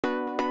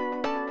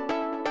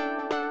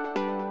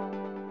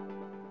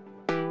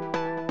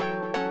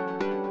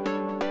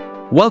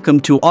Welcome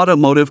to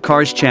Automotive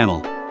Cars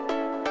channel.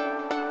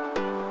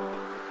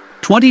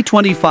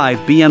 2025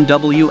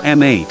 BMW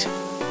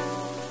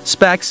M8.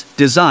 Specs,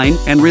 design,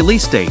 and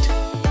release date.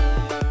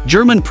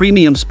 German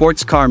premium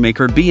sports car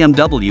maker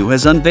BMW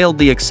has unveiled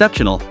the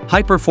exceptional,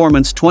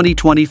 high-performance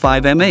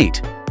 2025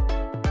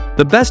 M8.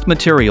 The best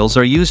materials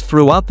are used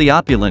throughout the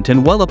opulent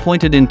and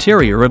well-appointed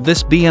interior of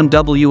this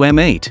BMW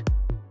M8.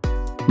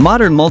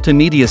 Modern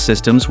multimedia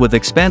systems with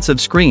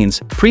expansive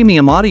screens,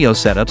 premium audio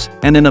setups,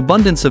 and an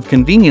abundance of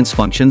convenience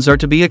functions are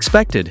to be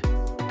expected.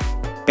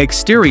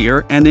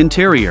 Exterior and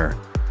interior.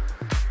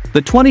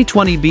 The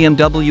 2020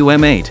 BMW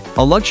M8,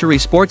 a luxury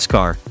sports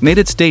car, made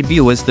its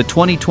debut as the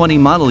 2020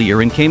 model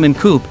year and came in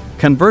coupe,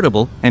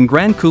 convertible, and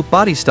Grand Coupe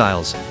body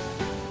styles.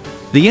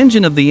 The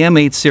engine of the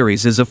M8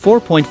 series is a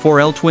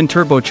 4.4L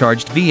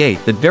twin-turbocharged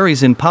V8 that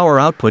varies in power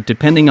output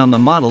depending on the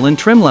model and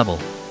trim level.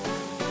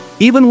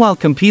 Even while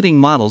competing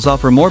models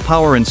offer more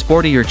power and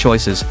sportier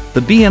choices,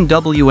 the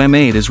BMW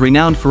M8 is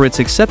renowned for its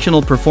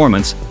exceptional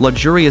performance,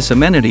 luxurious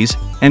amenities,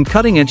 and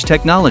cutting-edge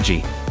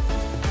technology.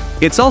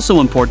 It's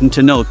also important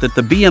to note that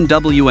the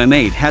BMW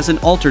M8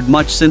 hasn't altered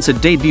much since it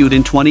debuted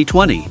in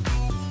 2020.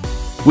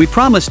 We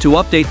promise to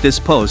update this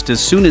post as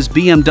soon as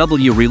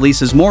BMW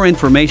releases more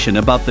information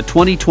about the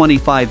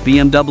 2025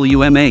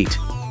 BMW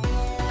M8.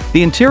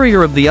 The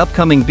interior of the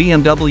upcoming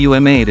BMW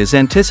M8 is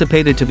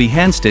anticipated to be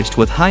hand-stitched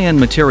with high-end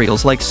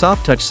materials like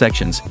soft-touch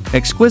sections,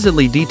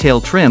 exquisitely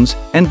detailed trims,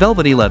 and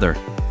velvety leather.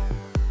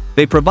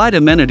 They provide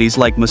amenities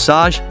like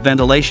massage,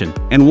 ventilation,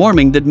 and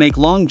warming that make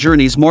long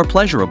journeys more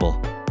pleasurable.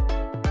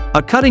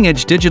 A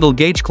cutting-edge digital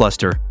gauge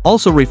cluster,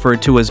 also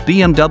referred to as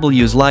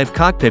BMW's Live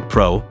Cockpit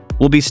Pro,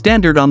 will be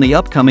standard on the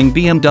upcoming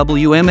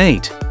BMW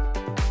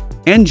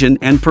M8. Engine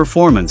and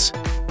performance.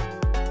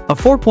 A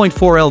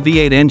 4.4L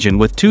V8 engine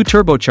with two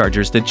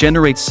turbochargers that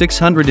generates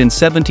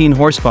 617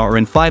 horsepower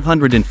and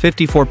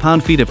 554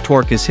 pound-feet of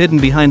torque is hidden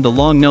behind the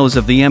long nose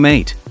of the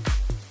M8.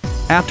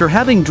 After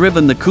having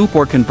driven the coupe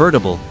or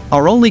convertible,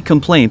 our only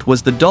complaint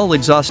was the dull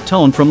exhaust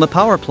tone from the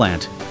power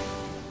plant.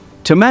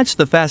 To match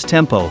the fast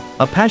tempo,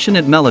 a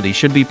passionate melody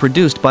should be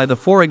produced by the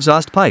four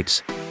exhaust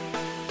pipes.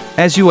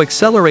 As you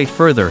accelerate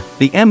further,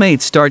 the M8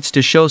 starts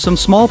to show some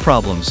small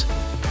problems.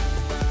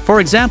 For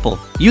example,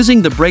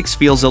 using the brakes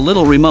feels a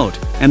little remote,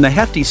 and the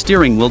hefty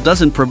steering wheel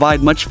doesn't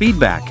provide much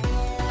feedback.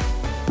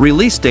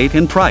 Release date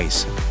and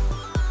price.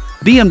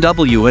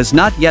 BMW has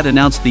not yet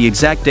announced the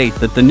exact date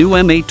that the new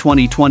M8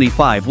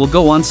 2025 will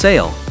go on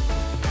sale.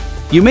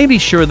 You may be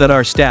sure that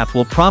our staff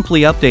will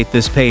promptly update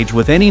this page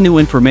with any new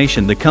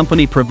information the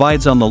company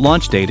provides on the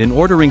launch date and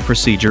ordering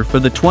procedure for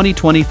the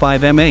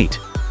 2025 M8.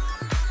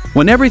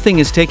 When everything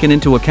is taken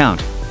into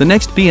account, the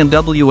next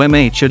BMW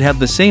M8 should have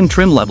the same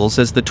trim levels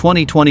as the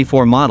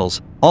 2024 models,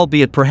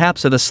 albeit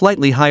perhaps at a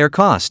slightly higher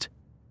cost.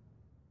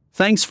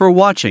 Thanks for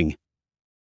watching.